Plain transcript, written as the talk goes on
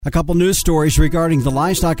A couple news stories regarding the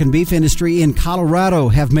livestock and beef industry in Colorado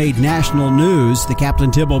have made national news. The Captain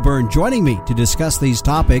Tim O'Byrne joining me to discuss these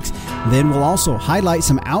topics. Then we'll also highlight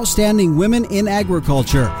some outstanding women in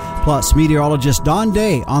agriculture. Plus, meteorologist Don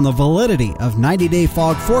Day on the validity of 90-day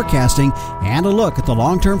fog forecasting and a look at the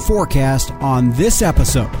long-term forecast on this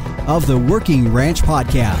episode of the Working Ranch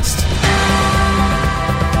Podcast.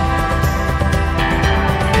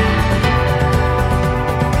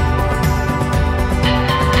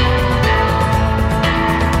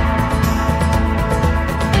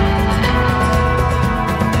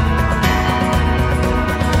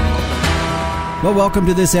 Well, welcome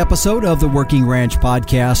to this episode of the Working Ranch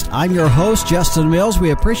Podcast. I'm your host, Justin Mills. We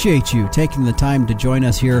appreciate you taking the time to join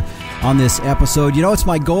us here on this episode. You know, it's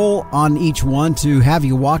my goal on each one to have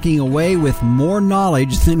you walking away with more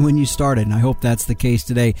knowledge than when you started, and I hope that's the case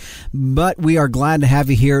today. But we are glad to have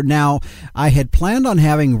you here. Now, I had planned on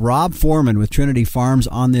having Rob Foreman with Trinity Farms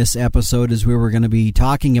on this episode as we were going to be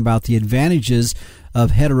talking about the advantages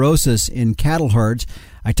of heterosis in cattle herds.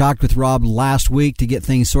 I talked with Rob last week to get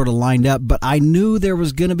things sort of lined up, but I knew there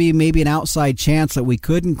was going to be maybe an outside chance that we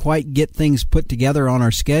couldn't quite get things put together on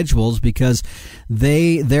our schedules because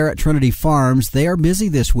they're at Trinity Farms. They are busy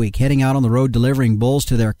this week, heading out on the road delivering bulls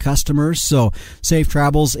to their customers, so safe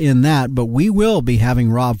travels in that. But we will be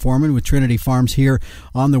having Rob Foreman with Trinity Farms here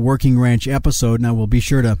on the Working Ranch episode. Now, we'll be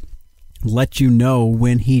sure to let you know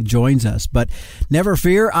when he joins us. But never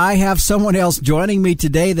fear, I have someone else joining me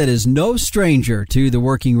today that is no stranger to the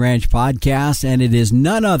Working Ranch Podcast, and it is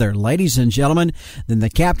none other, ladies and gentlemen, than the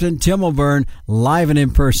Captain Tim O'Byrne, live and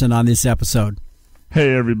in person on this episode.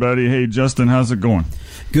 Hey, everybody. Hey, Justin, how's it going?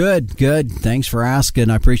 Good. Thanks for asking.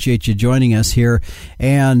 I appreciate you joining us here.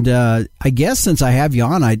 And I guess since I have you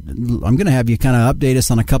on, I'm going to have you kind of update us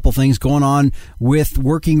on a couple things going on with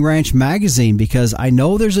Working Ranch Magazine, because I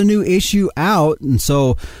know there's a new issue out. And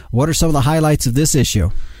so what are some of the highlights of this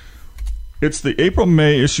issue? It's the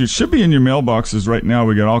April-May issue. It should be in your mailboxes right now.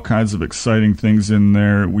 We got all kinds of exciting things in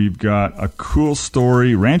there. We've got a cool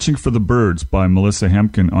story, Ranching for the Birds by Melissa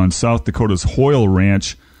Hemken on South Dakota's Hoyle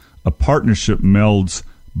Ranch. A partnership melds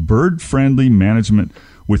bird-friendly management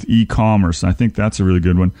with e-commerce. I think that's a really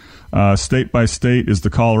good one. State by State is the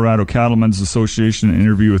Colorado Cattlemen's Association, an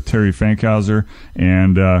interview with Terry Fankhauser.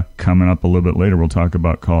 And coming up a little bit later, we'll talk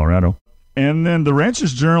about Colorado. And then the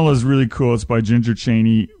Rancher's Journal is really cool. It's by Ginger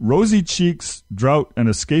Cheney. Rosy Cheeks, Drought, and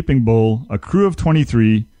Escaping Bull, a crew of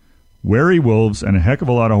 23, wary wolves, and a heck of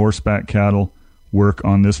a lot of horseback cattle work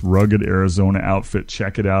on this rugged Arizona outfit.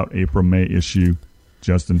 Check it out, April-May issue.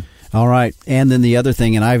 Justin. All right. And then the other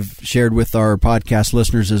thing, and I've shared with our podcast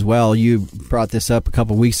listeners as well, you brought this up a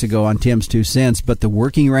couple weeks ago on Tim's Two Cents, but the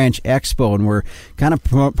Working Ranch Expo, and we're kind of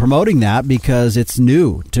promoting that because it's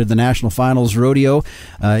new to the National Finals Rodeo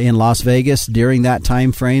in Las Vegas. During that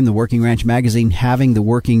time frame, the Working Ranch Magazine having the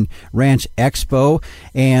Working Ranch Expo,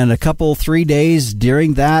 and 3 days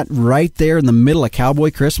during that, right there in the middle of Cowboy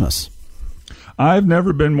Christmas. I've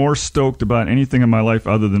never been more stoked about anything in my life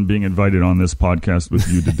other than being invited on this podcast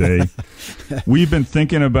with you today. We've been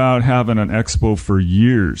thinking about having an expo for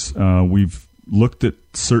years. We've looked at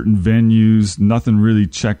certain venues, nothing really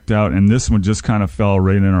checked out, and this one just kind of fell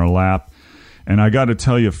right in our lap. And I got to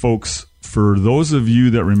tell you, folks, for those of you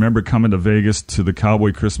that remember coming to Vegas to the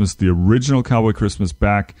Cowboy Christmas, the original Cowboy Christmas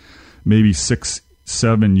back maybe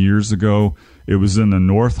 6-7 years ago, it was in the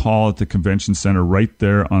North Hall at the Convention Center right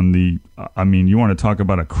there on the, you want to talk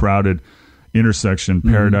about a crowded intersection,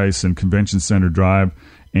 Paradise and Convention Center Drive.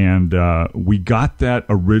 And we got that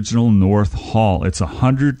original North Hall. It's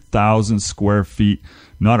 100,000 square feet,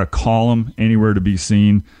 not a column anywhere to be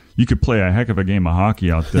seen. You could play a heck of a game of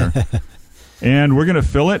hockey out there. And we're going to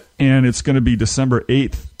fill it, and it's going to be December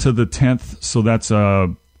 8th to the 10th. So that's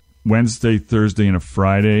a Wednesday, Thursday, and a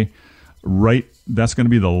Friday. That's going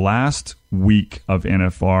to be the last week of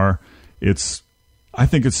NFR. I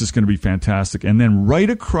think it's just going to be fantastic. And then right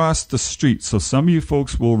across the street, so some of you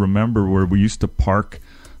folks will remember where we used to park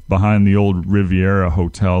behind the old Riviera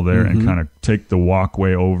Hotel there and kind of take the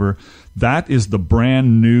walkway over. That is the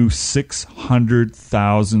brand new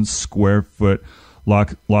 600,000 square foot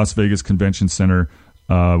Las Vegas Convention Center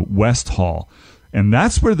West Hall. And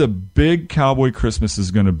that's where the big Cowboy Christmas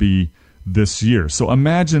is going to be this year. So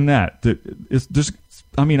imagine that.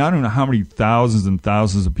 I don't know how many thousands and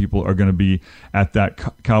thousands of people are going to be at that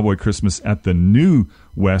Cowboy Christmas at the new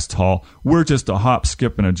West Hall. We're just a hop,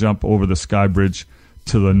 skip, and a jump over the Sky Bridge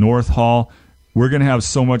to the North Hall. We're going to have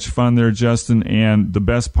so much fun there, Justin, and the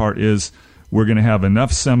best part is we're going to have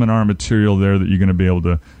enough seminar material there that you're going to be able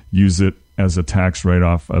to use it as a tax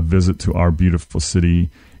write-off, a visit to our beautiful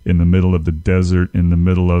city in the middle of the desert, in the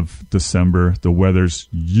middle of December. The weather's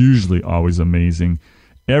usually always amazing.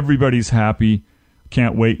 Everybody's happy.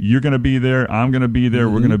 Can't wait. You're going to be there. I'm going to be there.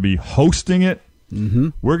 We're going to be hosting it.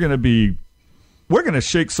 We're going to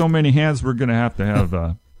shake so many hands. We're going to have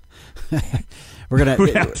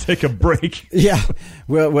we have to take a break. Yeah.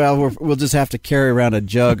 Well, we'll just have to carry around a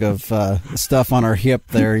jug of stuff on our hip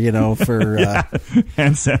there, for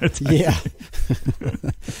hand sanitizer. Yeah.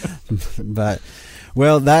 But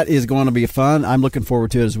well, that is going to be fun. I'm looking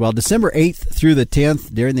forward to it as well. December 8th through the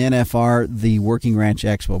 10th during the NFR, the Working Ranch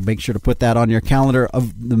Expo. Make sure to put that on your calendar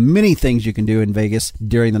of the many things you can do in Vegas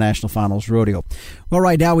during the National Finals Rodeo. Well,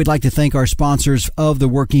 right now we'd like to thank our sponsors of the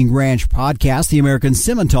Working Ranch podcast, the American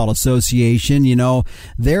Simmental Association.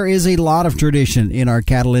 There is a lot of tradition in our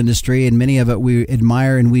cattle industry, and many of it we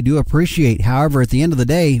admire and we do appreciate. However, at the end of the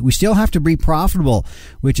day, we still have to be profitable,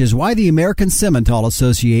 which is why the American Simmental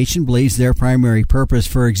Association believes their primary purpose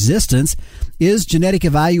for existence is genetic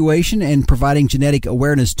evaluation and providing genetic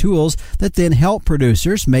awareness tools that then help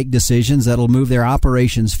producers make decisions that'll move their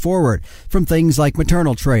operations forward, from things like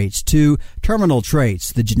maternal traits to terminal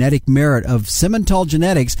traits. The genetic merit of Simmental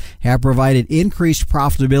genetics have provided increased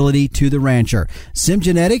profitability to the rancher.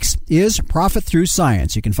 SimGenetics is profit through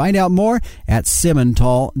science. You can find out more at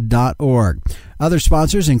simmental.org. Other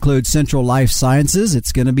sponsors include Central Life Sciences.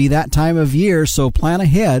 It's going to be that time of year, so plan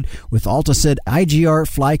ahead with Alticid IGR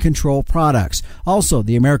fly control products. Also,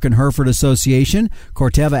 the American Hereford Association,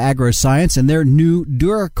 Corteva Agroscience, and their new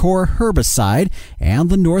DuraCore herbicide, and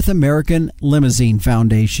the North American Limousine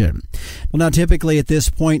Foundation. Well, now, typically at this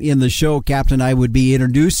point in the show, Captain, I would be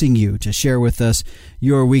introducing you to share with us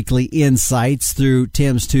your weekly insights through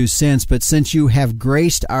Tim's 2 cents, but since you have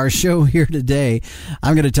graced our show here today,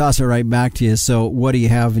 I'm going to toss it right back to you. So what do you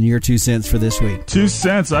have in your 2 cents for this week? 2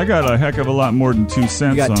 cents? I got a heck of a lot more than 2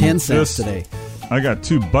 cents. You got 10 cents today. I got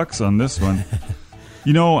 $2 on this one.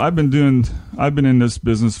 I've been in this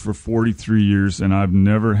business for 43 years, and I've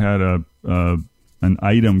never had an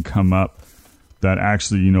item come up that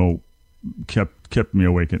actually, kept me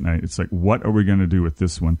awake at night. It's like, what are we going to do with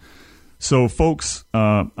this one? So, folks,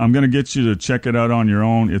 I'm going to get you to check it out on your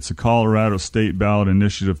own. It's a Colorado state ballot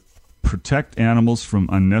initiative. Protect animals from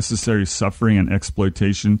unnecessary suffering and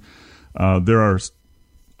exploitation. There are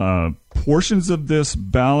portions of this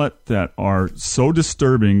ballot that are so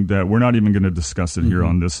disturbing that we're not even going to discuss it here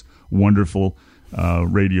on this wonderful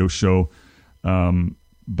radio show.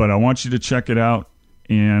 But I want you to check it out.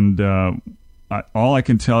 And all I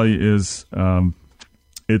can tell you is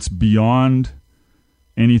it's beyond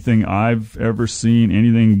anything I've ever seen,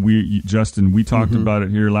 anything Justin, we talked about it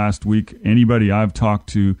here last week. Anybody I've talked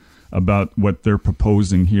to about what they're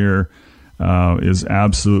proposing here is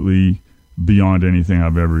absolutely beyond anything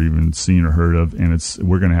I've ever even seen or heard of, and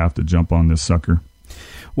we're going to have to jump on this sucker.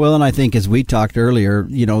 Well, and I think as we talked earlier,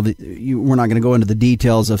 we're not going to go into the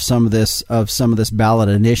details of some of this ballot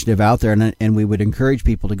initiative out there, and we would encourage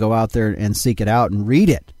people to go out there and seek it out and read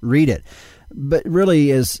it. But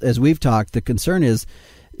really, as we've talked, the concern is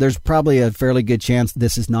there's probably a fairly good chance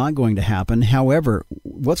this is not going to happen. However,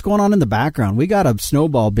 what's going on in the background? We got a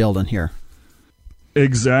snowball building here.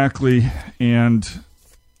 Exactly, and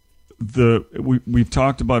we've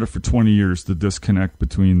talked about it for 20 years, the disconnect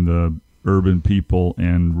between the urban people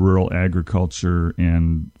and rural agriculture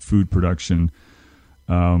and food production.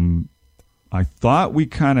 I thought we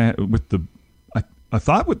kind of, I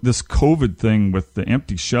thought with this COVID thing, with the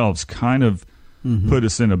empty shelves, kind of put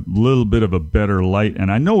us in a little bit of a better light,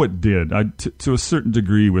 and I know it did. To a certain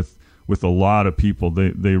degree, with a lot of people,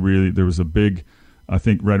 they really, there was a big, I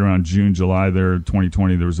think right around June, July there,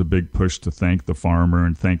 2020, there was a big push to thank the farmer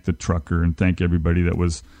and thank the trucker and thank everybody that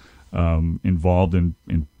was involved in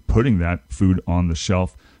putting that food on the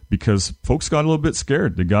shelf, because folks got a little bit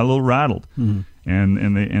scared. They got a little rattled.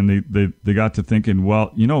 And they got to thinking,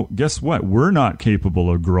 well, guess what? We're not capable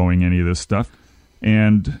of growing any of this stuff.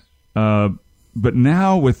 And but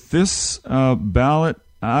now with this ballot,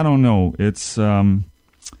 I don't know. It's gone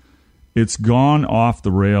off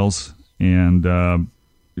the rails, and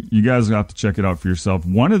you guys have to check it out for yourself.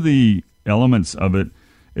 One of the elements of it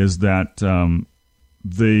is that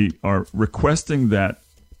they are requesting that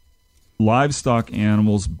livestock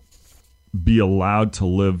animals be allowed to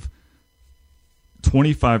live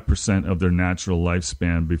 25% of their natural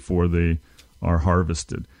lifespan before they are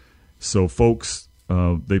harvested. So, folks,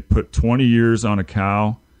 they put 20 years on a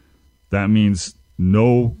cow. That means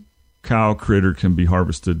no cow critter can be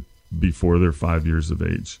harvested before they're 5 years of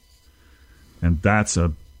age. And that's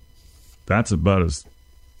about as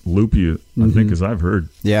loopy, I think, as I've heard.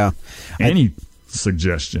 Yeah. Any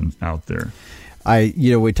suggestion out there.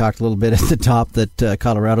 We talked a little bit at the top that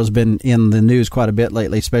Colorado's been in the news quite a bit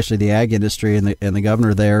lately, especially the ag industry and the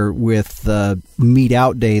governor there with Meat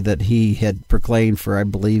Out Day that he had proclaimed for, I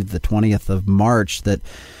believe, the 20th of March that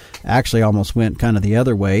actually almost went kind of the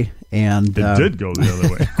other way. And it did go the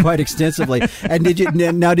other way quite extensively. And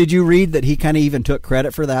did you read that he kind of even took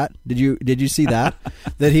credit for that? Did you see that?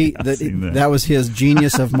 That was his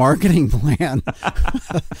genius of marketing plan.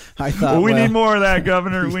 I thought, we need more of that,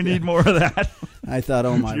 Governor. We need more of that. I thought,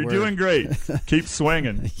 oh my You're word. doing great. Keep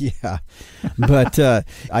swinging. Yeah. But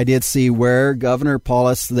I did see where Governor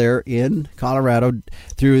Polis there in Colorado,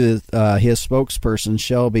 through his spokesperson,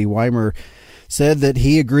 Shelby Weimer, said that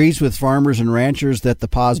he agrees with farmers and ranchers that the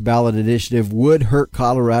Pause ballot initiative would hurt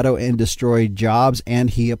Colorado and destroy jobs, and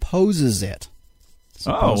he opposes it.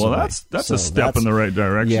 Supposedly. Oh, well, that's a step in the right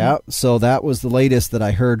direction. Yeah, so that was the latest that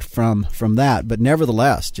I heard from that. But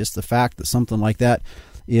nevertheless, just the fact that something like that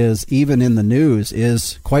is even in the news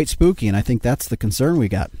is quite spooky, and I think that's the concern we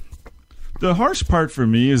got. The harsh part for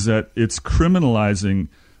me is that it's criminalizing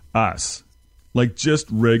us, like just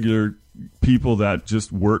regular people that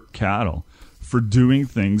just work cattle, for doing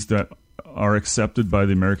things that are accepted by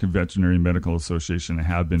the American Veterinary Medical Association and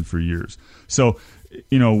have been for years. So,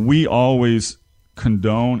 we always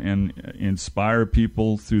condone and inspire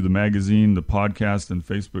people through the magazine, the podcast, and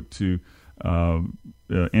Facebook to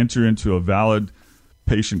enter into a valid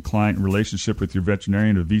patient-client relationship with your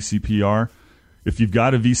veterinarian, a VCPR. If you've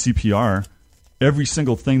got a VCPR, every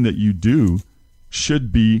single thing that you do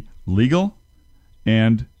should be legal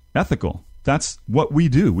and ethical. That's what we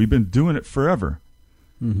do. We've been doing it forever.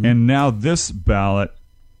 Mm-hmm. And now this ballot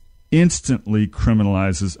instantly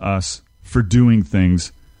criminalizes us for doing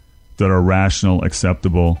things that are rational,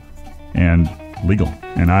 acceptable, and legal.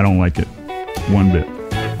 And I don't like it one bit.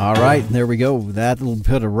 All right, there we go. That'll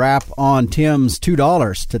put a wrap on Tim's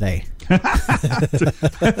 $2 today. Yeah,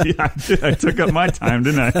 I took up my time,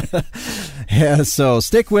 didn't I? Yeah, so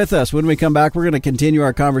stick with us. When we come back, we're going to continue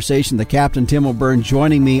our conversation. The Captain Tim O'Byrne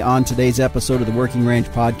joining me on today's episode of the Working Ranch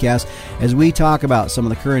Podcast as we talk about some of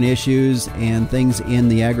the current issues and things in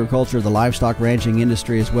the agriculture, the livestock ranching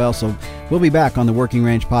industry as well. So we'll be back on the Working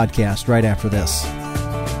Ranch Podcast right after this.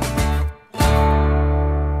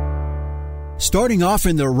 Starting off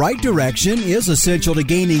in the right direction is essential to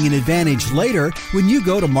gaining an advantage later when you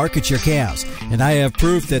go to market your calves. And I have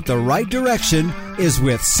proof that the right direction is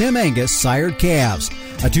with Sim Angus sired calves.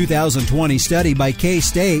 A 2020 study by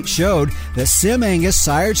K-State showed that Sim Angus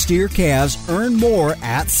sired steer calves earn more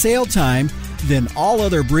at sale time than all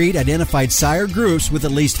other breed identified sire groups, with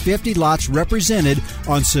at least 50 lots represented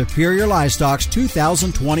on Superior Livestock's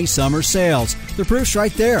 2020 summer sales. The proof's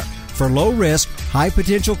right there. For low-risk,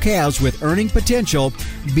 high-potential calves with earning potential,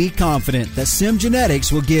 be confident that Sim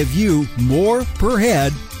Genetics will give you more per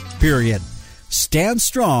head, period. Stand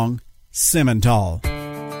strong, Simmental.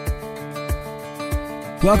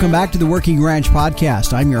 Welcome back to the Working Ranch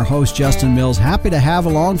Podcast. I'm your host, Justin Mills. Happy to have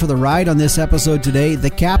along for the ride on this episode today the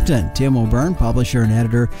Captain, Tim O'Byrne, publisher and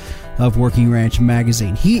editor of Working Ranch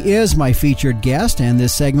Magazine. He is my featured guest, and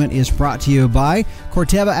this segment is brought to you by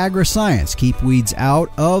Corteva Agriscience. Keep weeds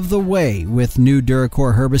out of the way with new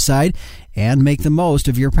Duracor herbicide and make the most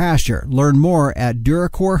of your pasture. Learn more at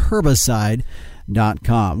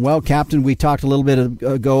DuracorHerbicide.com. Well, Captain, we talked a little bit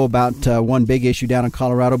ago about one big issue down in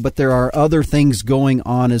Colorado, but there are other things going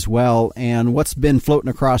on as well. And what's been floating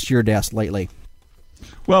across your desk lately?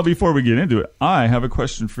 Well, before we get into it, I have a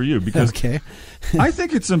question for you, because okay. I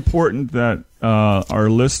think it's important that our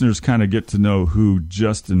listeners kind of get to know who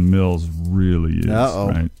Justin Mills really is. Uh-oh.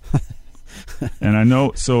 Right? And I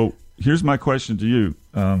know, so here's my question to you.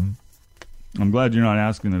 I'm glad you're not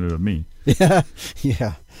asking it of me. Yeah.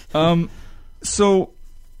 Yeah. So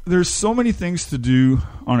there's so many things to do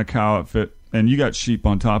on a cow outfit, and you got sheep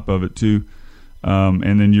on top of it too.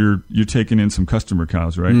 And then you're taking in some customer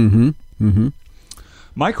cows, right? Mm-hmm. Mm-hmm.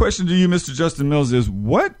 My question to you, Mr. Justin Mills, is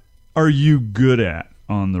what are you good at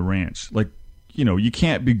on the ranch? Like, you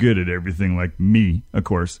can't be good at everything like me, of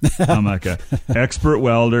course. I'm like an expert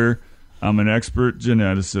welder. I'm an expert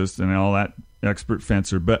geneticist and all that, expert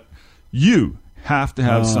fencer. But you have to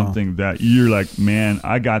have something that you're like, man,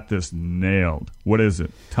 I got this nailed. What is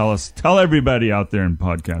it? Tell everybody out there in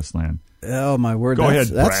podcast land. Oh, my word. Go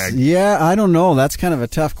ahead, brag. Yeah, I don't know. That's kind of a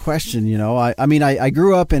tough question, I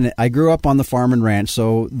grew up on the farm and ranch,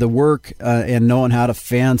 so the work and knowing how to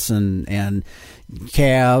fence and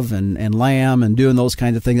calve and lamb and doing those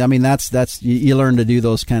kinds of things. I mean, that's you learn to do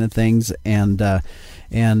those kind of things, and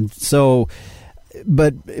so.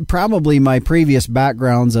 But probably my previous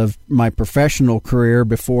backgrounds of my professional career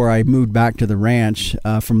before I moved back to the ranch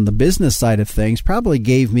from the business side of things probably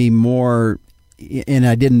gave me more and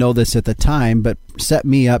I didn't know this at the time, but set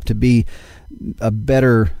me up to be a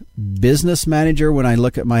better business manager when I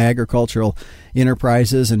look at my agricultural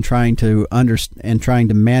enterprises and trying to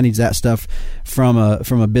manage that stuff from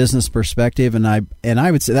a business perspective. And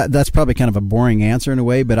I would say that's probably kind of a boring answer in a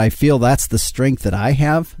way, but I feel that's the strength that I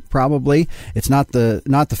have. Probably it's not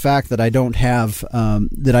the fact that I don't have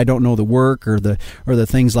that I don't know the work or the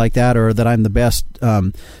things like that, or that I'm the best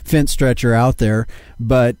fence stretcher out there,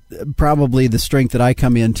 but probably the strength that I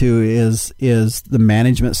come into is the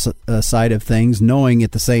management side of things, knowing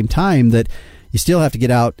at the same time that you still have to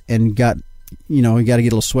get out and you got to get a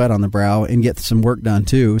little sweat on the brow and get some work done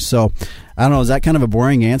too. So I don't know, is that kind of a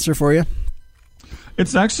boring answer for you?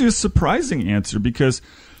 It's actually a surprising answer, because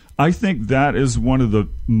I think that is one of the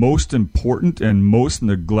most important and most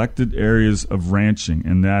neglected areas of ranching,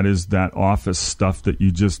 and that is that office stuff that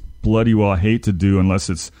you just bloody well hate to do unless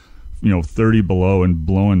it's 30 below and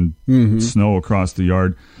blowing snow across the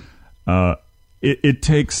yard. It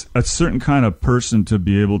takes a certain kind of person to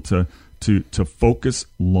be able to focus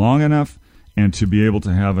long enough and to be able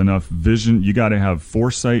to have enough vision. You got to have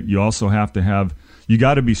foresight. You also have to you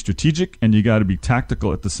got to be strategic, and you got to be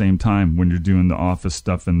tactical at the same time when you're doing the office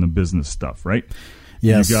stuff and the business stuff, right?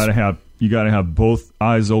 Yes. You got to have both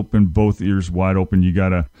eyes open, both ears wide open. You got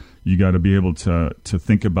to be able to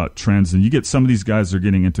think about trends. And you get some of these guys are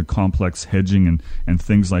getting into complex hedging and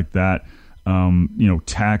things like that.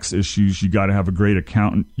 Tax issues. You got to have a great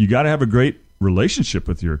accountant. You got to have a great relationship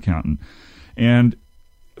with your accountant. And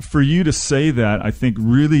for you to say that, I think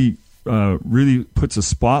really puts a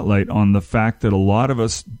spotlight on the fact that a lot of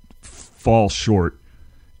us fall short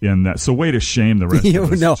in that. So way to shame the rest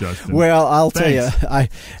of us, Justin. Well, I'll Thanks. tell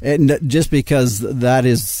you, just because that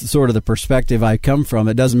is sort of the perspective I come from,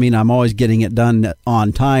 it doesn't mean I'm always getting it done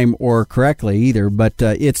on time or correctly either. But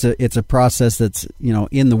it's a process that's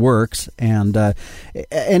in the works, and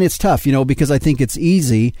it's tough, because I think it's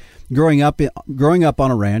easy growing up on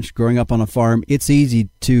a ranch, growing up on a farm. It's easy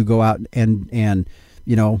to go out and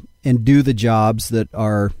do the jobs that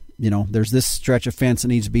are. There's this stretch of fence that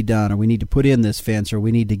needs to be done, or we need to put in this fence, or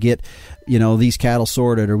we need to get, these cattle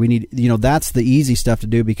sorted, or we need, that's the easy stuff to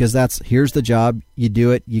do, because here's the job, you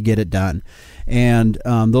do it, you get it done. And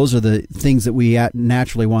those are the things that we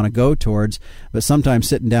naturally want to go towards. But sometimes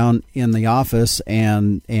sitting down in the office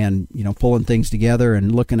and pulling things together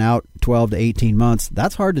and looking out 12 to 18 months,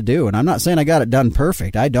 that's hard to do. And I'm not saying I got it done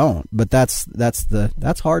perfect. I don't, but that's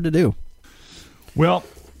hard to do. Well,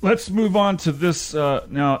 let's move on to this.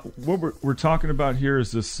 Now, what we're talking about here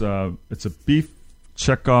is this. It's a Beef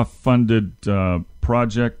Checkoff funded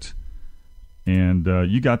project, and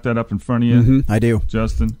you got that up in front of you. Mm-hmm, I do,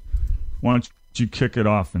 Justin. Why don't you kick it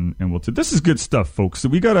off, and we'll. This is good stuff, folks. So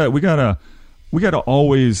we gotta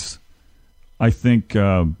always, I think,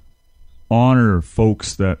 honor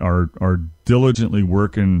folks that are diligently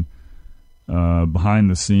working behind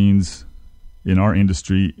the scenes in our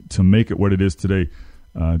industry to make it what it is today.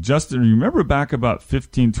 Justin, you remember back about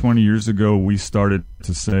 15, 20 years ago, we started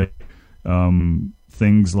to say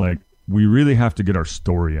things like, we really have to get our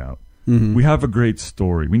story out. Mm-hmm. We have a great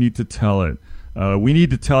story. We need to tell it. We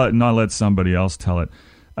need to tell it and not let somebody else tell it.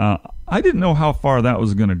 I didn't know how far that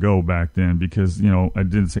was going to go back then, because, I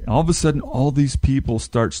didn't say, all of a sudden, all these people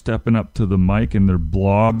start stepping up to the mic in their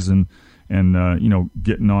blogs and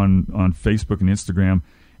getting on Facebook and Instagram.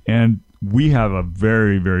 And we have a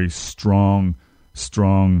very, very strong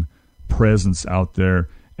presence out there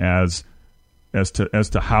as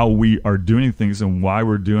to how we are doing things and why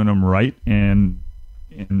we're doing them right, and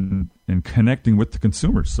connecting with the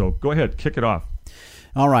consumers. So go ahead, kick it off.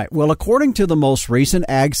 All right. Well, according to the most recent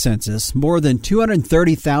ag census, more than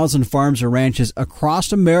 230,000 farms or ranches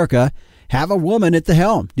across America have a woman at the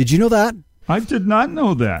helm. Did you know that? I did not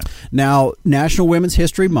know that. Now, National Women's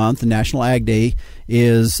History Month, the National Ag Day,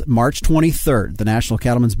 is March 23rd. The National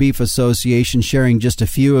Cattlemen's Beef Association sharing just a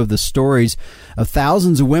few of the stories of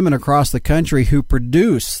thousands of women across the country who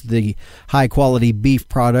produce the high-quality beef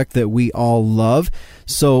product that we all love.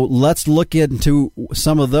 So let's look into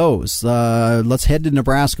some of those. Let's head to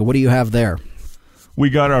Nebraska. What do you have there? We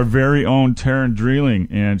got our very own Taryn Dreeling,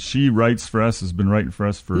 and she writes for us, has been writing for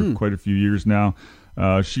us for quite a few years now.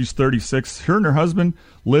 She's 36. Her and her husband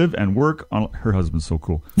live and work on. Her husband's so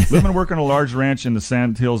cool. Live and work on a large ranch in the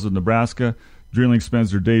sand hills of Nebraska. Dreeling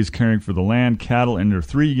spends her days caring for the land, cattle, and their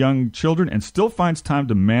 3 young children, and still finds time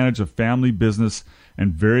to manage a family business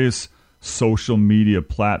and various social media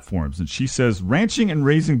platforms. And she says, ranching and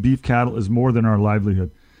raising beef cattle is more than our livelihood.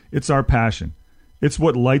 It's our passion. It's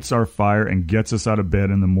what lights our fire and gets us out of bed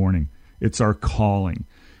in the morning. It's our calling.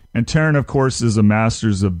 And Taryn, of course, is a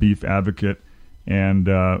Masters of Beef advocate. And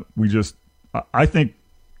we just I think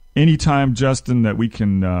anytime, Justin, that we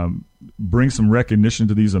can bring some recognition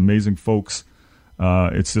to these amazing folks,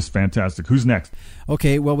 it's just fantastic. Who's next?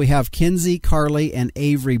 Okay, well, we have Kinsey, Carly, and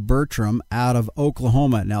Avery Bertram out of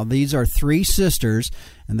Oklahoma. Now, these are three sisters,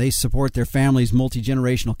 and they support their family's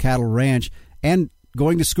multi-generational cattle ranch and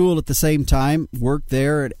going to school at the same time, work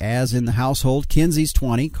there as in the household. Kinsey's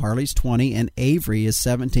 20, Carly's 20, and Avery is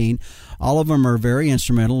 17. All of them are very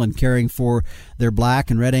instrumental in caring for their black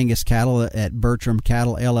and red Angus cattle at Bertram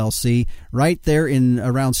Cattle LLC, right there in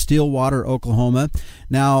around Stillwater, Oklahoma.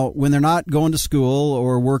 Now, when they're not going to school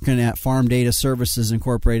or working at Farm Data Services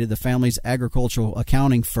Incorporated, the family's agricultural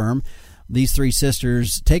accounting firm, these three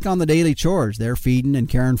sisters take on the daily chores. They're feeding and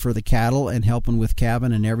caring for the cattle and helping with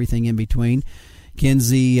cabin and everything in between.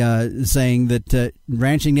 Kinsey saying that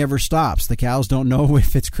ranching never stops. The cows don't know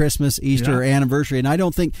if it's Christmas, Easter, or anniversary, and I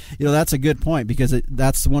don't think that's a good point, because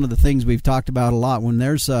that's one of the things we've talked about a lot. When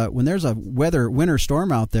there's a winter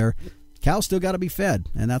storm out there, cows still got to be fed,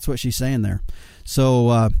 and that's what she's saying there.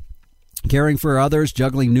 So caring for others,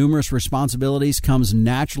 juggling numerous responsibilities comes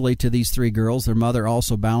naturally to these three girls. Their mother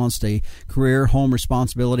also balanced a career, home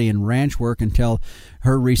responsibility, and ranch work until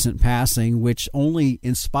her recent passing, which only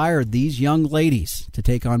inspired these young ladies to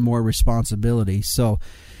take on more responsibility. So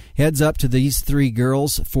heads up to these three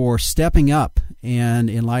girls for stepping up and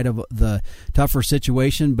in light of the tougher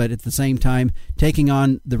situation, but at the same time taking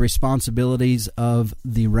on the responsibilities of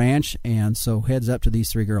the ranch. And so heads up to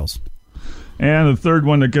these three girls. And the third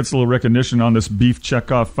one that gets a little recognition on this Beef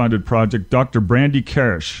Checkoff funded project, Dr. Brandy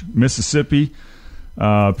Karish, Mississippi,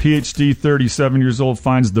 PhD, 37 years old,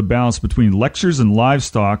 finds the balance between lectures and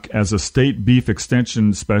livestock as a state beef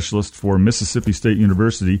extension specialist for Mississippi State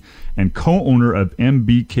University and co-owner of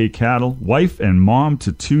MBK Cattle, wife and mom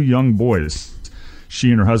to two young boys.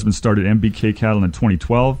 She and her husband started MBK Cattle in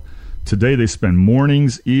 2012. Today they spend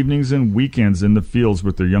mornings, evenings, and weekends in the fields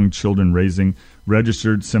with their young children raising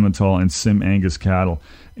registered Simmental and Sim Angus cattle.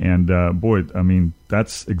 And boy, I mean,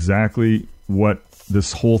 that's exactly what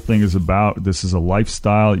this whole thing is about. This is a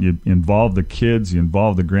lifestyle. You involve the kids, you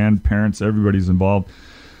involve the grandparents, everybody's involved.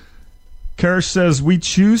 Karish says, we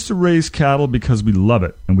choose to raise cattle because we love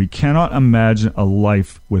it, and we cannot imagine a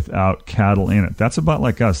life without cattle in it. That's about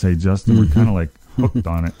like us, hey, Justin? We're kind of like hooked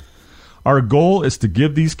on it. Our goal is to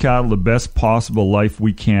give these cattle the best possible life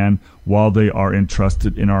we can while they are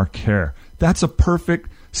entrusted in our care. That's a perfect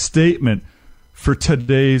statement for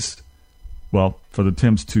today's, well, for the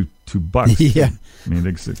Tim's two bucks. Yeah. I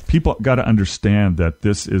mean, people got to understand that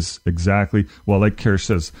this is exactly, well, like Karish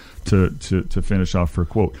says, to finish off her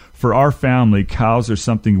quote, for our family, cows are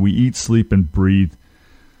something we eat, sleep, and breathe.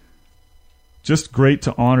 Just great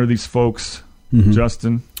to honor these folks,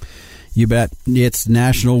 Justin. You bet. It's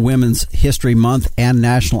National Women's History Month and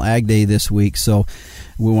National Ag Day this week, so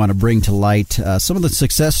we want to bring to light some of the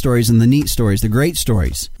success stories and the neat stories, the great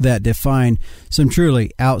stories that define some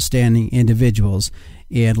truly outstanding individuals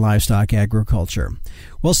in livestock agriculture.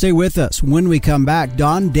 Well, stay with us. When we come back,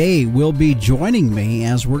 Don Day will be joining me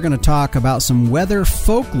as we're going to talk about some weather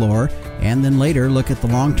folklore and then later look at the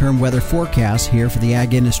long-term weather forecast here for the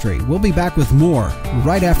ag industry. We'll be back with more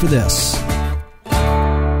right after this.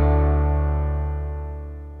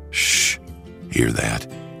 Shh. Hear that?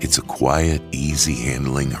 It's a quiet,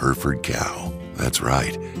 easy-handling Hereford cow. That's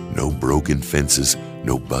right. No broken fences,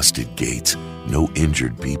 no busted gates, no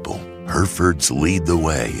injured people. Herefords lead the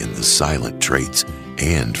way in the silent traits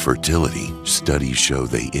and fertility. Studies show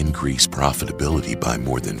they increase profitability by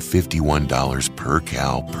more than $51 per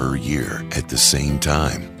cow per year. At the same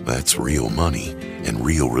time, that's real money and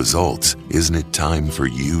real results. Isn't it time for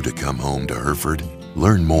you to come home to Hereford?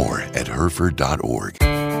 Learn more at Hereford.org.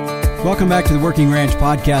 Welcome back to the Working Ranch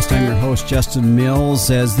Podcast. I'm your host, Justin Mills,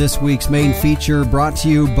 as this week's main feature brought to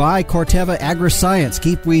you by Corteva Agriscience.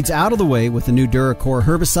 Keep weeds out of the way with the new Duracor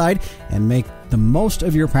herbicide and make the most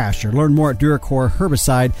of your pasture. Learn more at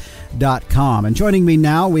DuracorHerbicide.com. And joining me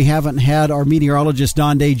now, we haven't had our meteorologist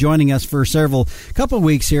Don Day joining us for couple of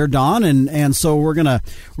weeks here, Don, and so we're gonna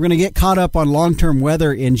get caught up on long-term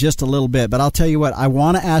weather in just a little bit. But I'll tell you what, I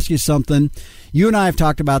want to ask you something. You and I have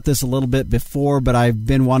talked about this a little bit before, but I've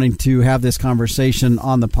been wanting to have this conversation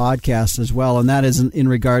on the podcast as well, and that is in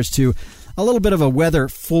regards to a little bit of a weather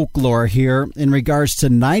folklore here in regards to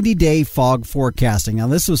 90-day fog forecasting. Now,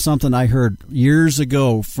 this was something I heard years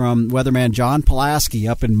ago from weatherman John Pulaski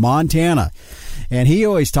up in Montana, and he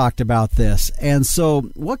always talked about this. And so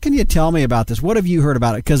what can you tell me about this? What have you heard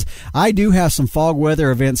about it? Because I do have some fog weather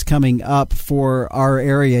events coming up for our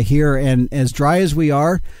area here, and as dry as we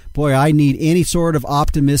are, boy, I need any sort of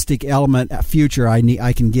optimistic element future I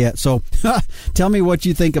can get. So tell me what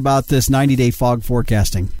you think about this 90-day fog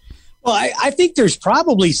forecasting. Well, I think there's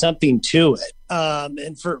probably something to it,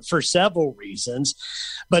 and for several reasons.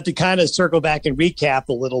 But to kind of circle back and recap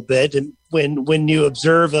a little bit, and when you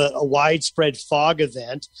observe a widespread fog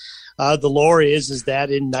event, the lore is that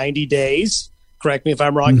in 90 days, correct me if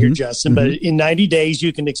I'm wrong here, Justin, but in 90 days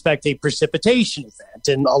you can expect a precipitation event,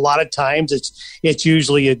 and a lot of times it's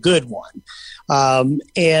usually a good one.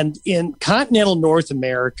 And in continental North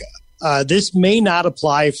America, this may not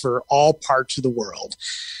apply for all parts of the world.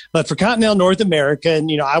 But for continental North America,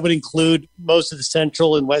 and I would include most of the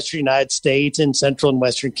central and western United States and central and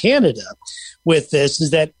western Canada with this,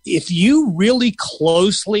 is that if you really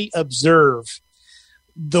closely observe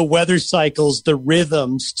the weather cycles, the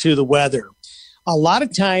rhythms to the weather, a lot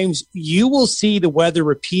of times you will see the weather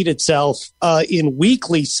repeat itself in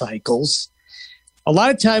weekly cycles. A lot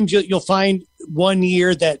of times you'll find one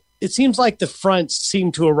year that it seems like the fronts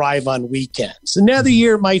seem to arrive on weekends. Another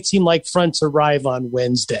year it might seem like fronts arrive on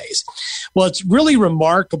Wednesdays. Well, it's really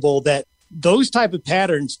remarkable that those type of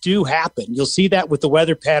patterns do happen. You'll see that with the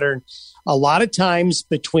weather pattern a lot of times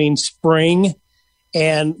between spring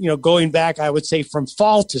and, going back, I would say from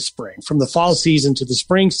fall to spring, from the fall season to the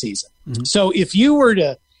spring season. So if you were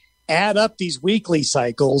to add up these weekly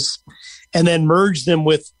cycles and then merge them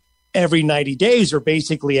with every 90 days or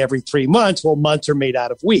basically every 3 months, well, months are made out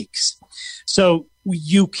of weeks. So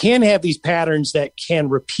you can have these patterns that can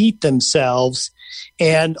repeat themselves.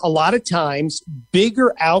 And a lot of times,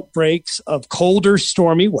 bigger outbreaks of colder,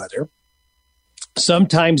 stormy weather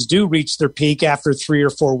sometimes do reach their peak after 3 or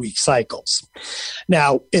 4 week cycles.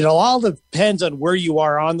 Now, it all depends on where you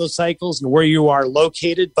are on those cycles and where you are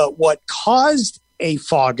located. But what caused a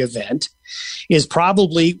fog event is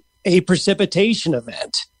probably a precipitation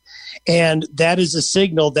event. And that is a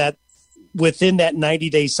signal that within that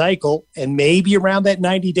 90-day cycle, and maybe around that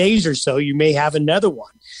 90 days or so, you may have another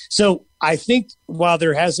one. So I think while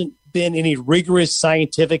there hasn't been any rigorous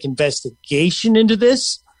scientific investigation into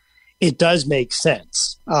this, it does make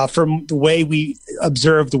sense from the way we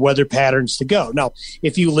observe the weather patterns to go. Now,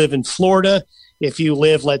 if you live in Florida, if you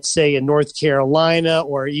live, let's say, in North Carolina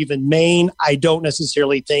or even Maine, I don't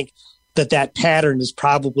necessarily think that pattern is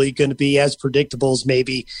probably going to be as predictable as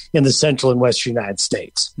maybe in the central and western United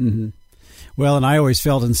States. Well, and I always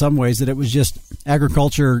felt in some ways that it was just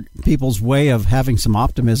agriculture people's way of having some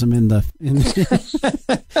optimism in the.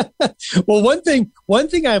 Well, one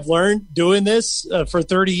thing I've learned doing this for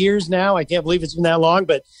 30 years now, I can't believe it's been that long,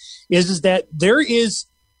 but is that there is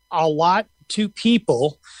a lot to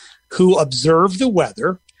people who observe the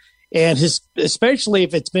weather. And especially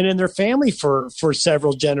if it's been in their family for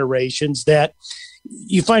several generations, that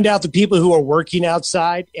you find out the people who are working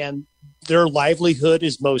outside and their livelihood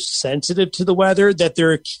is most sensitive to the weather, that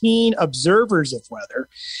they're keen observers of weather.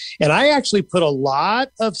 And I actually put a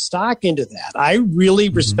lot of stock into that. I really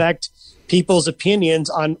respect people's opinions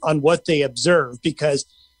on what they observe, because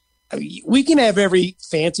we can have every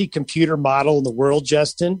fancy computer model in the world,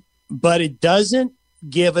 Justin, but it doesn't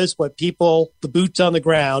give us what people, the boots on the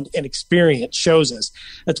ground and experience shows us.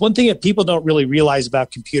 That's one thing that people don't really realize about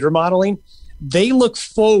computer modeling. They look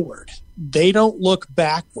forward. They don't look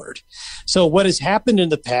backward. So what has happened in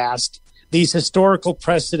the past, these historical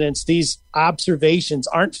precedents, these observations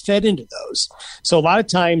aren't fed into those. So a lot of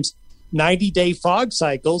times 90-day fog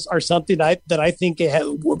cycles are something that I think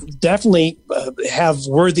definitely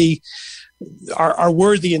are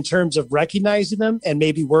worthy in terms of recognizing them, and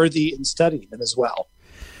maybe worthy in studying them as well.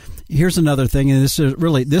 Here's another thing, and this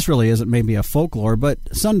really isn't maybe a folklore, but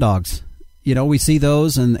sundogs. We see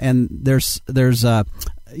those, and there's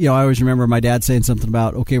I always remember my dad saying something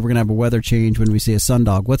about, okay, we're going to have a weather change when we see a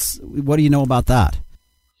sundog. What do you know about that?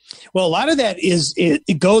 Well, a lot of that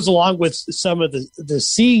it goes along with some of the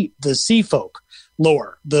sea folk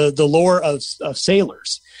lore, the lore of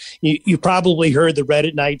sailors. You probably heard the red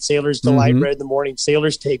at night, sailors delight, red in the morning,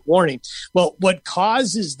 sailors take warning. Well, what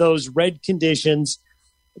causes those red conditions,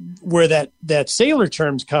 where that sailor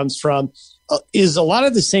terms comes from, is a lot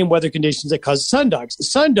of the same weather conditions that cause sundogs. The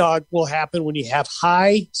sundog will happen when you have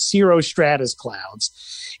high cirrostratus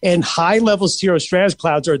clouds. And high-level cirrostratus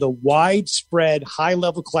clouds are the widespread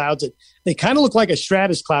high-level clouds. They kind of look like a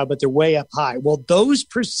stratus cloud, but they're way up high. Well, those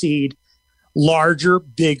precede larger,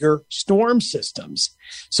 bigger storm systems.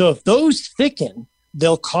 So if those thicken,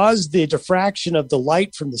 they'll cause the diffraction of the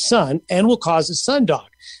light from the sun and will cause a sundog.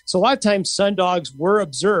 So a lot of times sundogs were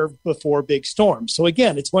observed before big storms. So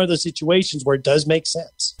again, it's one of those situations where it does make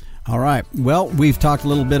sense. All right. Well, we've talked a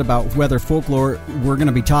little bit about weather folklore. We're going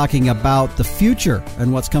to be talking about the future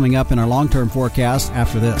and what's coming up in our long-term forecast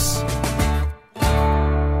after this.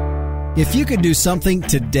 If you could do something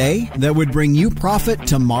today that would bring you profit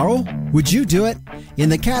tomorrow, would you do it? In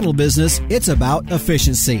the cattle business, it's about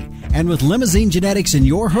efficiency. And with Limousine Genetics in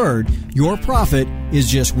your herd, your profit is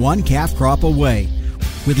just one calf crop away.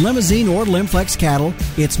 With Limousine or Limflex cattle,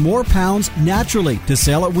 it's more pounds naturally to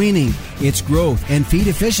sell at weaning. It's growth and feed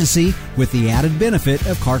efficiency with the added benefit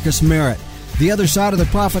of carcass merit. The other side of the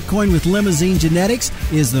profit coin with Limousine Genetics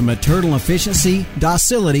is the maternal efficiency,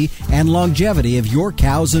 docility, and longevity of your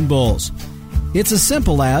cows and bulls. It's as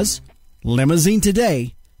simple as Limousine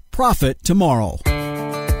today, profit tomorrow.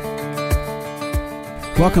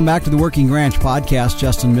 Welcome back to the Working Ranch Podcast.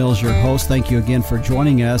 Justin Mills, your host. Thank you again for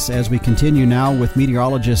joining us as we continue now with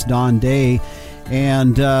meteorologist Don Day.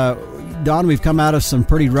 And Don, we've come out of some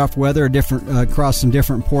pretty rough weather, across some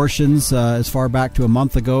different portions, as far back to a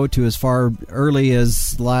month ago to as far early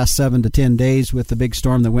as the last 7 to 10 days with the big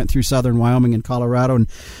storm that went through southern Wyoming and Colorado and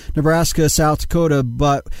Nebraska, South Dakota.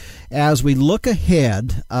 But as we look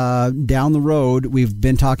ahead down the road, we've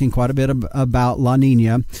been talking quite a bit about La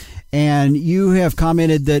Nina. And you have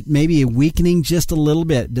commented that maybe a weakening just a little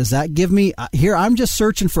bit. Does that give me here? I'm just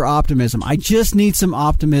searching for optimism. I just need some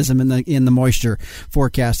optimism in the moisture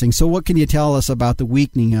forecasting. So, what can you tell us about the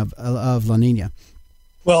weakening of La Nina?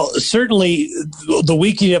 Well, certainly the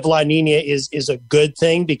weakening of La Nina is a good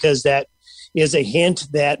thing, because that is a hint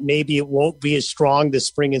that maybe it won't be as strong this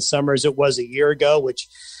spring and summer as it was a year ago, which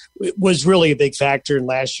was really a big factor in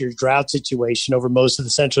last year's drought situation over most of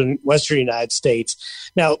the central and western United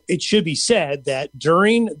States. Now, it should be said that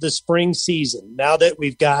during the spring season, now that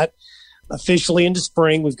we've got officially into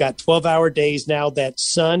spring, we've got 12-hour days now, that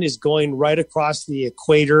sun is going right across the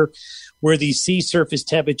equator where these sea surface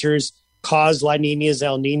temperatures cause La Ninas,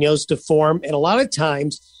 El Ninos to form. And a lot of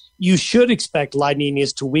times you should expect La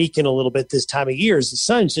Ninas to weaken a little bit this time of year, as the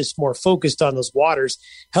sun's just more focused on those waters,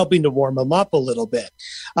 helping to warm them up a little bit.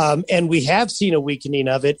 And we have seen a weakening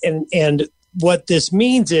of it. And what this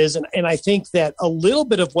means is, and I think that a little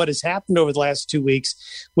bit of what has happened over the last 2 weeks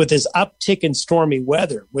with this uptick in stormy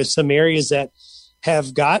weather, with some areas that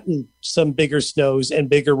have gotten some bigger snows and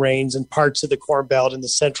bigger rains in parts of the Corn Belt and the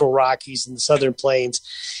Central Rockies and the Southern Plains,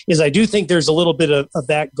 is I do think there's a little bit of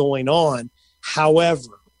that going on.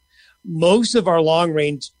 However, most of our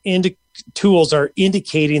long-range tools are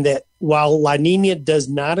indicating that while La Nina does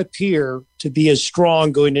not appear to be as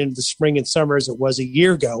strong going into the spring and summer as it was a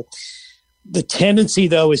year ago, the tendency,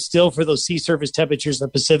 though, is still for those sea surface temperatures in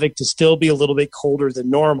the Pacific to still be a little bit colder than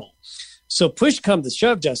normal. So push come to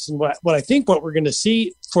shove, Justin, what I think what we're going to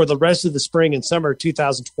see for the rest of the spring and summer of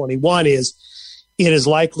 2021 is it is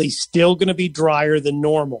likely still going to be drier than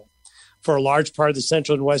normal for a large part of the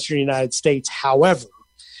central and western United States. However,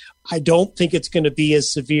 I don't think it's going to be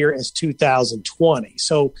as severe as 2020.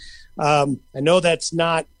 So I know that's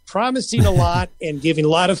not promising a lot and giving a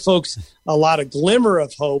lot of folks a lot of glimmer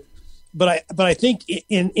of hope, but I think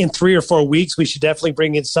in 3 or 4 weeks, we should definitely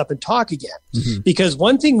bring this up and talk again. Mm-hmm. Because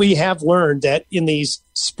one thing we have learned that in these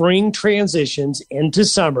spring transitions into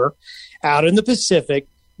summer out in the Pacific,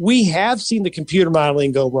 we have seen the computer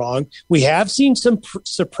modeling go wrong. We have seen some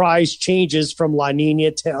surprise changes from La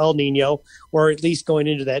Nina to El Nino, or at least going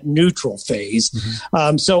into that neutral phase.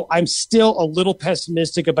 Mm-hmm. So I'm still a little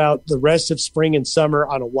pessimistic about the rest of spring and summer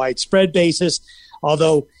on a widespread basis.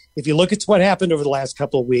 Although if you look at what happened over the last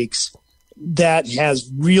couple of weeks, that has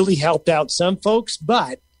really helped out some folks,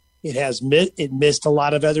 but it missed a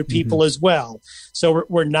lot of other people mm-hmm. as well. So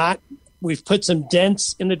we've put some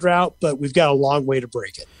dents in the drought, but we've got a long way to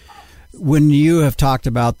break it. When you have talked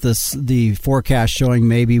about this, the forecast showing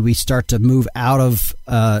maybe we start to move out of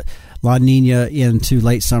La Nina into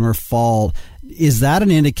late summer, fall, is that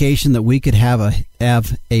an indication that we could have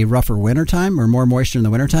a rougher wintertime or more moisture in the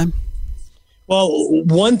wintertime? Well,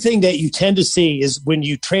 one thing that you tend to see is when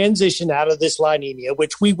you transition out of this La Nina,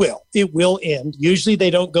 which it will end. Usually they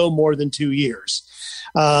don't go more than 2 years.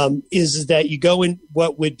 Is that you go in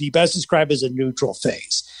what would be best described as a neutral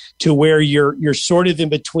phase, to where you're sort of in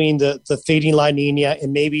between the fading La Nina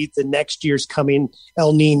and maybe the next year's coming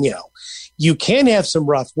El Nino. You can have some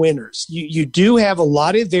rough winters. You do have a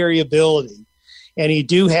lot of variability, and you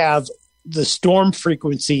do have the storm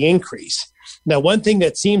frequency increase. Now, one thing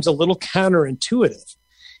that seems a little counterintuitive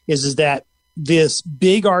is that this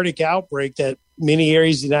big Arctic outbreak that many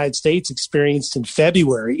areas of the United States experienced in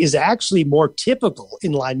February is actually more typical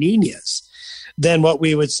in La Ninas than what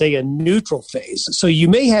we would say a neutral phase. So you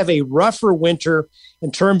may have a rougher winter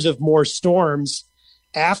in terms of more storms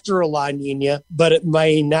after a La Nina, but it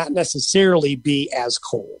may not necessarily be as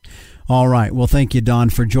cold. All right. Well, thank you, Don,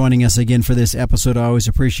 for joining us again for this episode. I always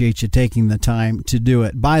appreciate you taking the time to do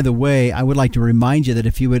it. By the way, I would like to remind you that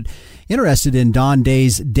if you would interested in Don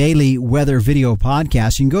Day's daily weather video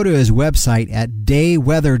podcast, you can go to his website at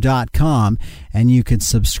dayweather.com and you can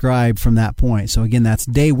subscribe from that point. So again, that's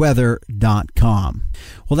dayweather.com.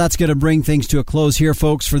 Well, that's going to bring things to a close here,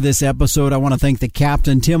 folks, for this episode. I want to thank the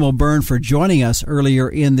Captain, Tim O'Byrne, for joining us earlier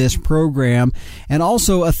in this program. And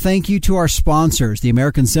also a thank you to our sponsors, the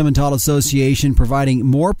American Simmental Association, providing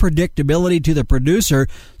more predictability to the producer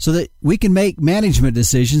so that we can make management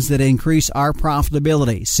decisions that increase our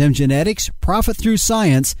profitability. SimGenetics, profit through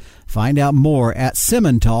science. Find out more at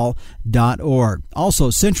Simmental.org. Also,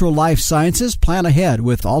 Central Life Sciences, plan ahead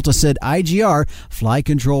with Alticid IGR fly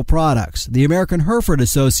control products. The American Hereford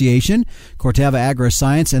Association, Corteva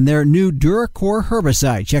AgriScience, and their new DuraCore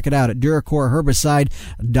herbicide. Check it out at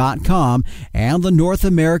DuraCoreHerbicide.com, and the North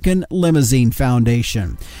American Limousine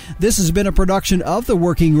Foundation. This has been a production of the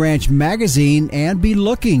Working Ranch magazine, and be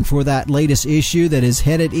looking for that latest issue that is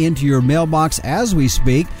headed into your mailbox as we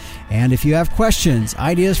speak. And if you have questions,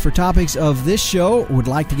 ideas for topics of this show, would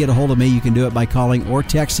like to get a hold of me, you can do it by calling or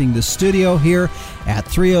texting the studio here at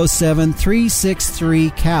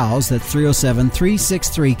 307-363-COWS. That's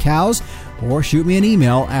 307-363-COWS. Or shoot me an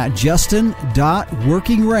email at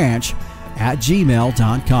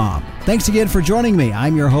justin.workingranch@gmail.com. Thanks again for joining me.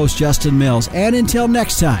 I'm your host, Justin Mills. And until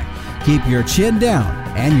next time, keep your chin down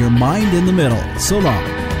and your mind in the middle. So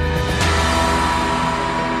long.